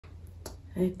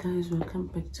Hey guys, welcome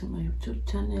back to my YouTube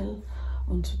channel.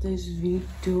 On today's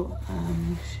video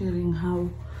I'm sharing how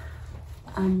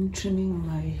I'm trimming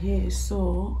my hair.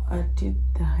 So I did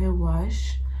the hair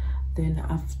wash, then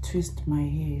I've twisted my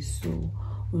hair. So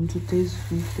on today's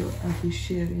video I'll be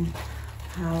sharing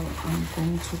how I'm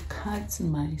going to cut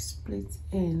my split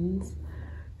ends.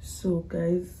 So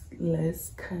guys,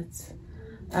 let's cut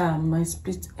my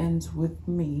split ends with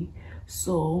me.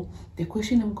 So the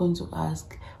question I'm going to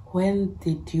ask: when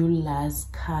did you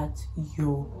last cut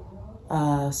your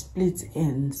split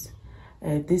ends?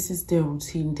 This is the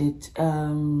routine that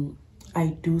I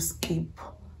do skip.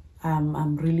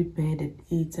 I'm really bad at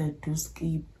it. I do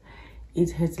skip.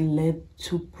 It has led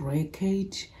to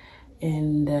breakage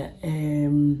and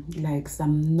like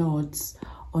some knots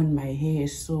on my hair.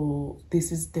 So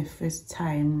this is the first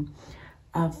time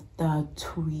after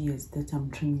 2 years that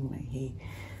I'm trimming my hair.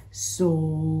 So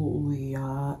we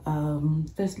are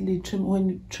firstly, when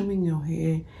you're trimming your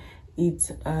hair,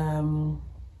 it's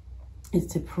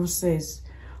a process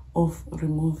of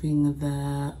removing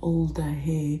the older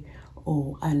hair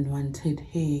or unwanted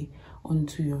hair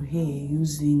onto your hair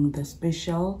using the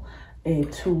special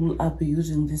tool. I'll be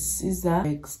using this scissor.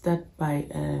 I start by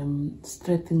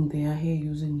straightening their hair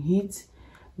using heat,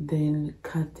 then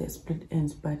cut the split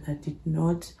ends, but I did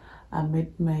not. I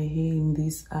made my hair in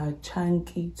this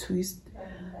chunky twist.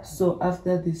 So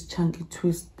after this chunky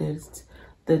twist,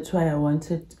 that's why I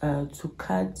wanted to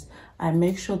cut. I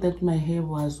make sure that my hair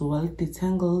was well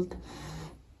detangled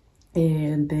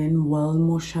and then well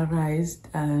moisturized,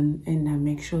 and I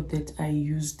make sure that I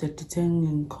use the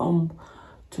detangling comb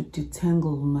to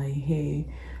detangle my hair.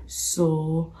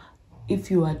 So if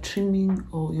you are trimming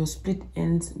or your split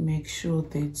ends, make sure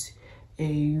that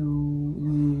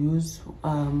you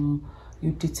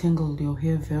detangle your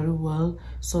hair very well,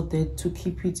 so that to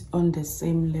keep it on the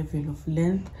same level of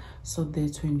length, so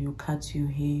that when you cut your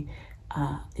hair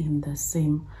in the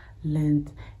same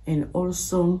length. And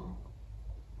also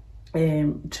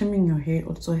trimming your hair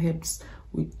also helps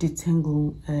with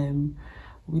detangle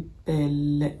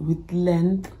with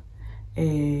length.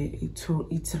 It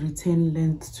retain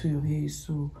length to your hair.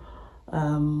 So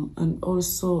and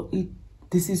also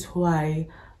this is why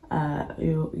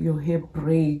your hair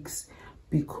breaks,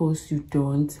 because you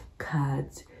don't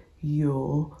cut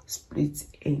your split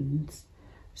ends.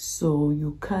 So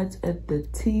you cut at the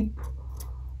tip.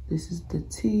 This is the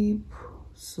tip,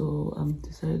 so I'm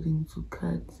deciding to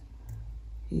cut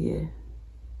here.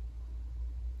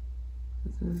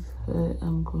 This is where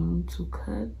I'm going to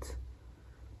cut.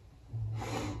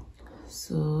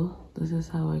 So this is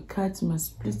how I cut my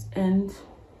split end.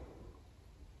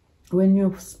 When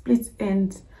your split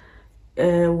end,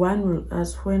 one will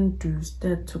ask, when do you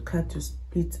start to cut your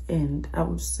split end? I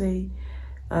would say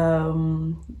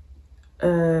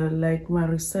like my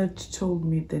research told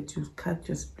me that you cut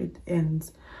your split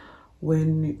ends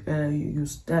when you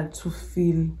start to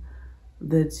feel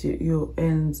that your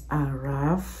ends are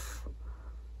rough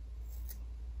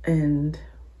and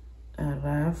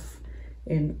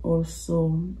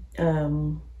also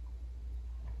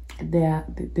they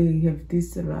have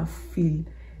this rough feel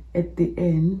at the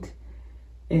end,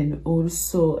 and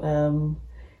also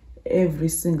every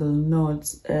single knot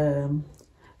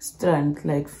strand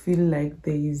like feel like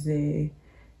there is a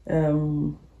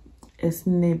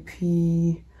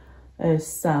snappy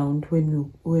sound when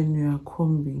you are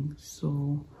combing.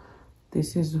 So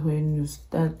this is when you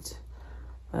start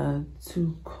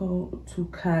to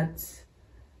cut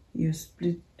your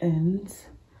split ends.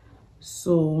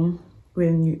 So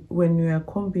when you are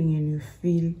combing and you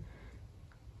feel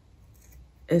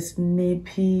a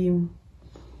snappy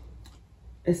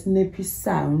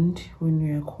sound when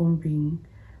you are combing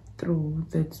through,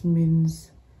 that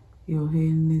means your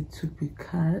hair needs to be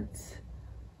cut,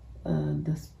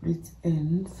 the split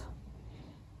ends.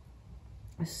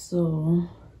 So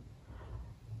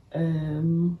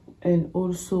and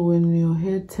also when your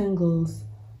hair tangles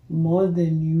more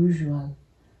than usual,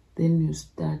 then you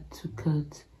start to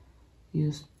cut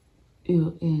your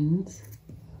ends.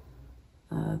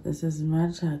 This is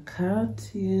much I cut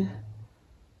here.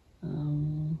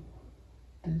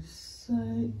 This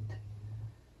side.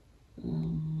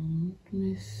 Let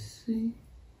me see.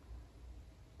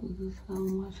 This is how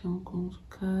much I'm going to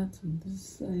cut on this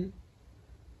side.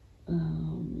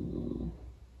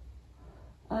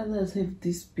 Others have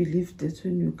this belief that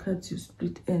when you cut your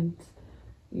split ends,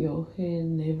 your hair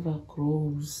never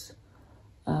grows.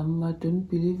 I don't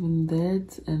believe in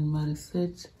that, and my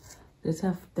research that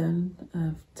I've done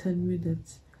have told me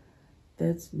that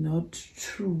that's not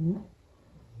true.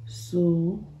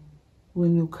 So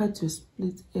when you cut your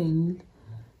split end,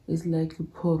 It's like you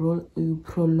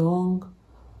prolong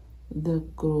the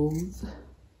growth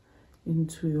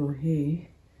into your hair,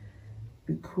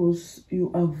 because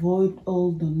you avoid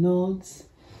all the knots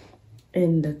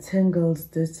and the tangles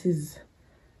that is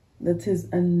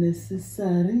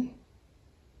unnecessary.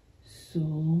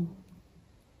 So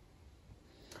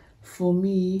for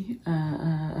me,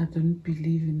 I don't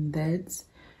believe in that.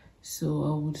 So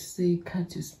I would say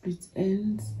cut your split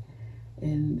ends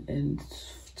and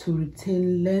to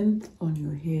retain length on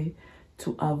your hair,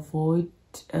 to avoid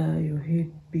your hair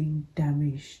being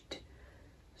damaged.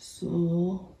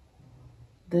 So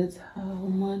that's how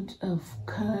much I've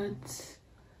cut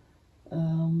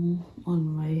on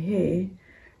my hair.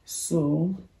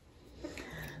 So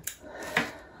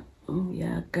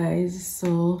yeah guys,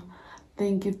 so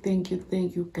thank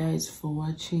you guys for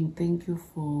watching. Thank you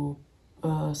for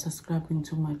subscribing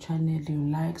to my channel, your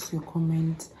likes, your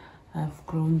comments. I've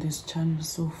grown this channel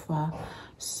so far.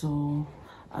 So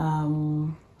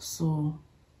so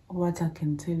what I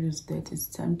can tell you is that it's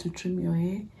time to trim your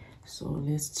hair. So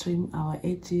let's trim our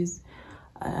edges.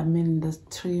 Let's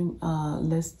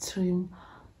trim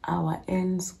our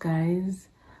ends, guys,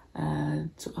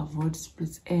 to avoid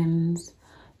split ends.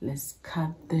 Let's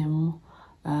cut them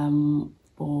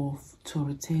to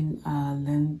retain our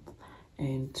length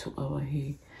and to our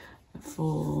hair.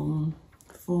 For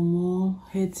more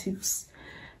hair tips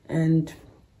and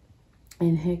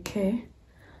hair care,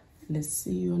 let's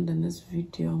see you on the next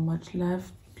video. Much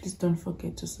love. Please don't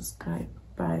forget to subscribe.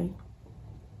 Bye.